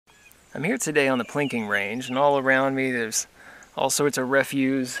I'm here today on the plinking range, and all around me there's all sorts of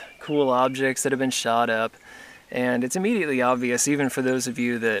refuse, cool objects that have been shot up, and it's immediately obvious, even for those of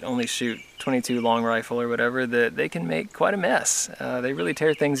you that only shoot .22 long rifle or whatever, that they can make quite a mess. They really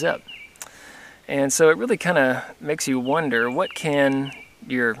tear things up. And so it really kind of makes you wonder, what can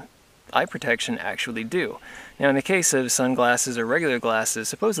your eye protection actually do? Now, in the case of sunglasses or regular glasses,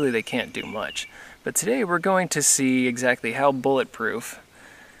 supposedly they can't do much. But today we're going to see exactly how bulletproof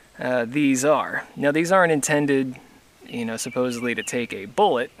these are. Now, these aren't intended, supposedly to take a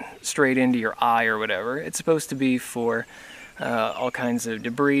bullet straight into your eye or whatever. It's supposed to be for all kinds of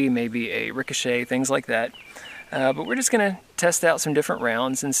debris, maybe a ricochet, things like that. But we're just going to test out some different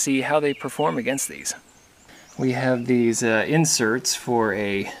rounds and see how they perform against these. We have these inserts for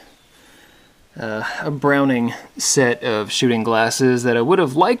a Browning set of shooting glasses that I would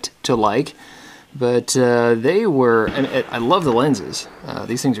have liked to like, but they were, I love the lenses.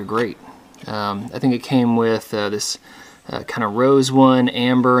 These things are great. I think it came with this kind of rose one,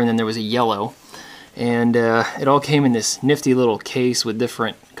 amber, and then there was a yellow. And it all came in this nifty little case with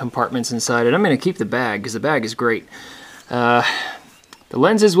different compartments inside it. I'm going to keep the bag because the bag is great. The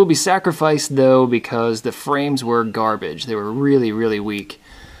lenses will be sacrificed though because the frames were garbage. They were really, really weak.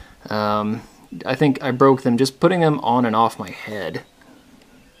 I think I broke them just putting them on and off my head.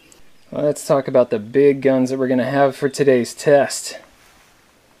 Well, let's talk about the big guns that we're going to have for today's test.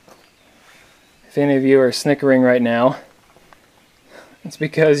 If any of you are snickering right now, it's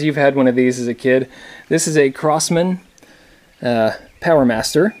because you've had one of these as a kid. This is a Crosman Power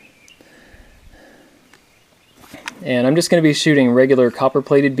Master. And I'm just going to be shooting regular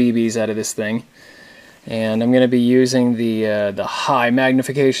copper-plated BBs out of this thing. And I'm going to be using the high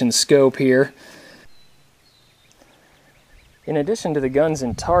magnification scope here. In addition to the guns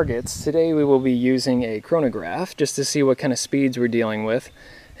and targets, today we will be using a chronograph just to see what kind of speeds we're dealing with.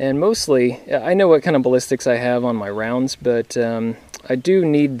 And mostly, I know what kind of ballistics I have on my rounds, but I do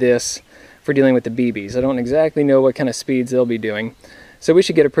need this for dealing with the BBs. I don't exactly know what kind of speeds they'll be doing, so we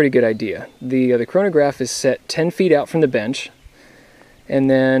should get a pretty good idea. The chronograph is set 10 feet out from the bench,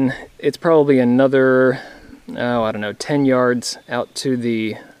 and then it's probably another, I don't know, 10 yards out to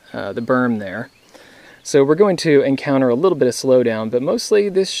the berm there. So we're going to encounter a little bit of slowdown, but mostly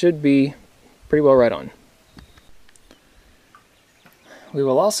this should be pretty well right on. We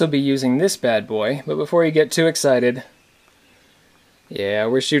will also be using this bad boy, but before you get too excited, yeah,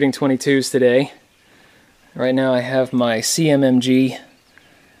 we're shooting .22s today. Right now I have my CMMG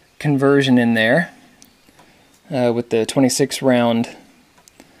conversion in there with the 26 round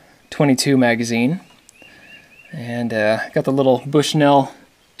 .22 magazine, and got the little Bushnell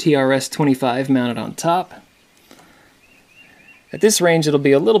TRS 25 mounted on top. At this range it'll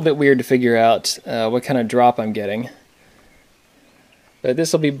be a little bit weird to figure out what kind of drop I'm getting, but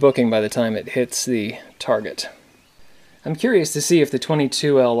this will be booking by the time it hits the target. I'm curious to see if the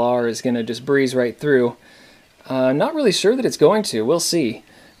 .22 LR is going to just breeze right through. Not really sure that it's going to, we'll see.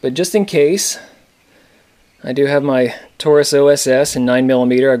 But just in case, I do have my Taurus OSS in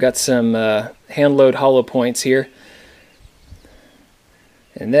 9mm. I've got some hand-load hollow points here.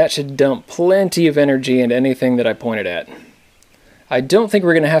 And that should dump plenty of energy into anything that I pointed at. I don't think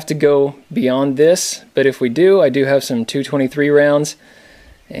we're going to have to go beyond this, but if we do, I do have some .223 rounds,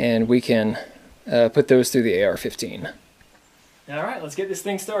 and we can put those through the AR-15. Alright, let's get this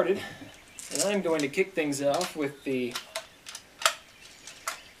thing started. And I'm going to kick things off with the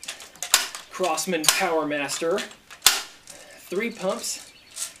Crosman Power Master. 3 pumps.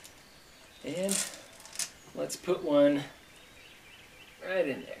 And let's put one right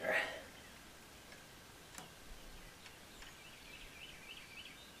in there.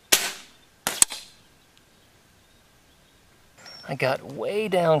 I got way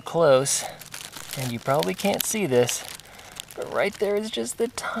down close, and you probably can't see this, but right there is just the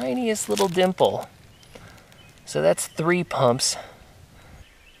tiniest little dimple. So that's 3 pumps.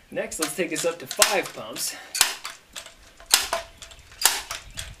 Next, let's take this up to 5 pumps.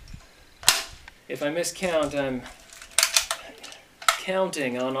 If I miscount, I'm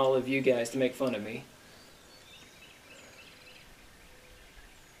counting on all of you guys to make fun of me.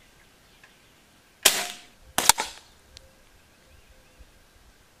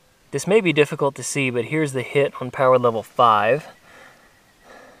 This may be difficult to see, but here's the hit on power level 5.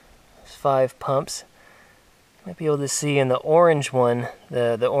 There's 5 pumps. You might be able to see in the orange one,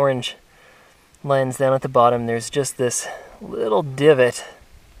 the orange lens down at the bottom, there's just this little divot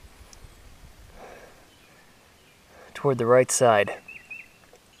toward the right side.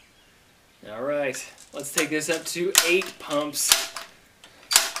 Alright, let's take this up to 8 pumps.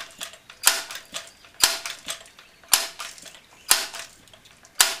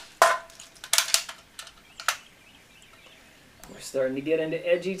 We're starting to get into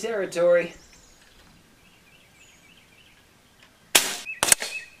edgy territory.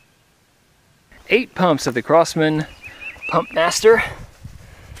 Eight pumps of the Crosman Pump Master.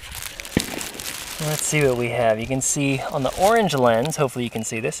 Let's see what we have. You can see on the orange lens, hopefully you can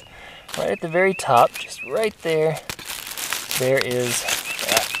see this, right at the very top, just right there, there is,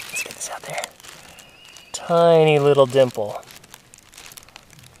 let's get this out there, tiny little dimple.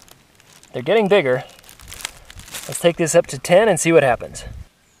 They're getting bigger. Let's take this up to 10 and see what happens.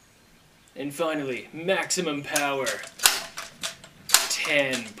 And finally, maximum power.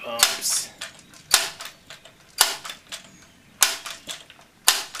 10 pumps.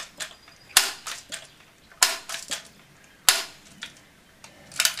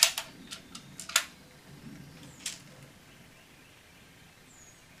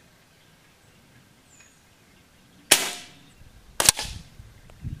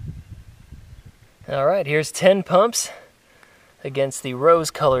 All right, here's 10 pumps against the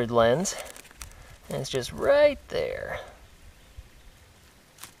rose-colored lens. And it's just right there.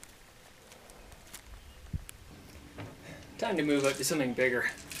 Time to move up to something bigger.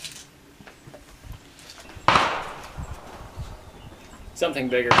 Something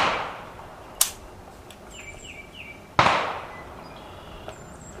bigger.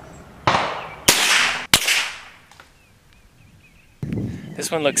 This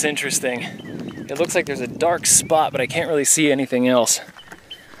one looks interesting. It looks like there's a dark spot, but I can't really see anything else.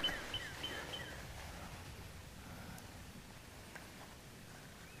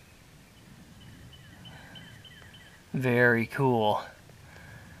 Very cool.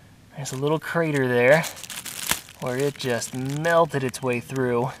 There's a little crater there where it just melted its way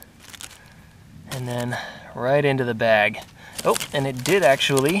through and then right into the bag. Oh, and it did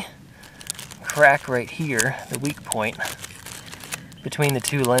actually crack right here, the weak point between the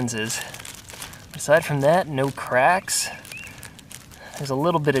two lenses. Aside from that, no cracks. There's a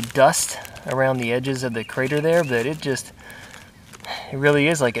little bit of dust around the edges of the crater there, but it really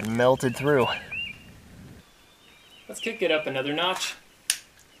is like it melted through. Let's kick it up another notch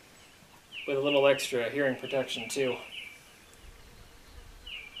with a little extra hearing protection too.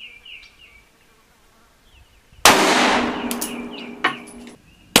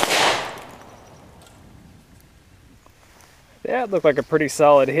 That looked like a pretty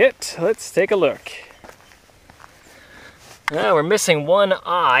solid hit. Let's take a look. Now we're missing one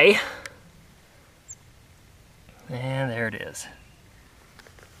eye. And there it is.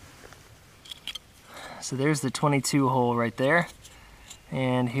 So there's the 22 hole right there.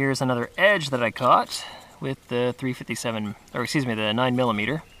 And here's another edge that I caught with the 357, or excuse me, the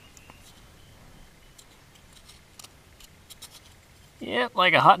 9mm. Yep,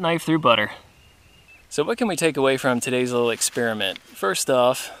 like a hot knife through butter. So what can we take away from today's little experiment? First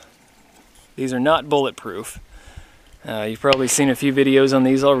off, these are not bulletproof. You've probably seen a few videos on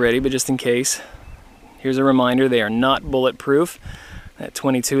these already, but just in case, here's a reminder, they are not bulletproof. That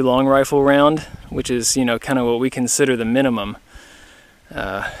 22 long rifle round, which is, you know, kind of what we consider the minimum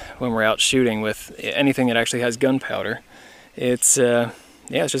when we're out shooting with anything that actually has gunpowder. It's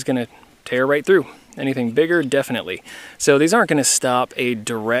just gonna tear right through. Anything bigger, definitely. So these aren't gonna stop a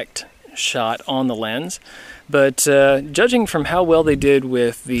direct shot on the lens, but judging from how well they did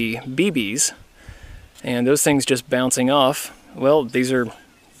with the BBs and those things just bouncing off, well, these are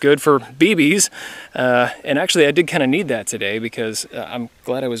good for BBs, and actually I did kind of need that today because I'm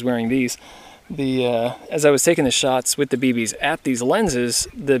glad I was wearing these. As I was taking the shots with the BBs at these lenses,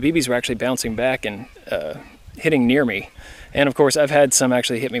 the BBs were actually bouncing back and hitting near me, and of course I've had some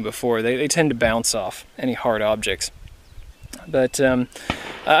actually hit me before. They tend to bounce off any hard objects. But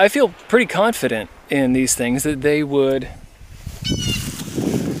I feel pretty confident in these things that they would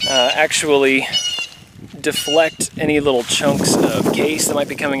actually deflect any little chunks of case that might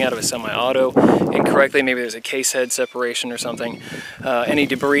be coming out of a semi-auto incorrectly. Maybe there's a case head separation or something. Any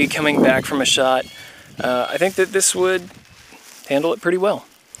debris coming back from a shot. I think that this would handle it pretty well,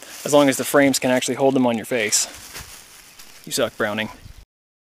 as long as the frames can actually hold them on your face. You suck, Browning.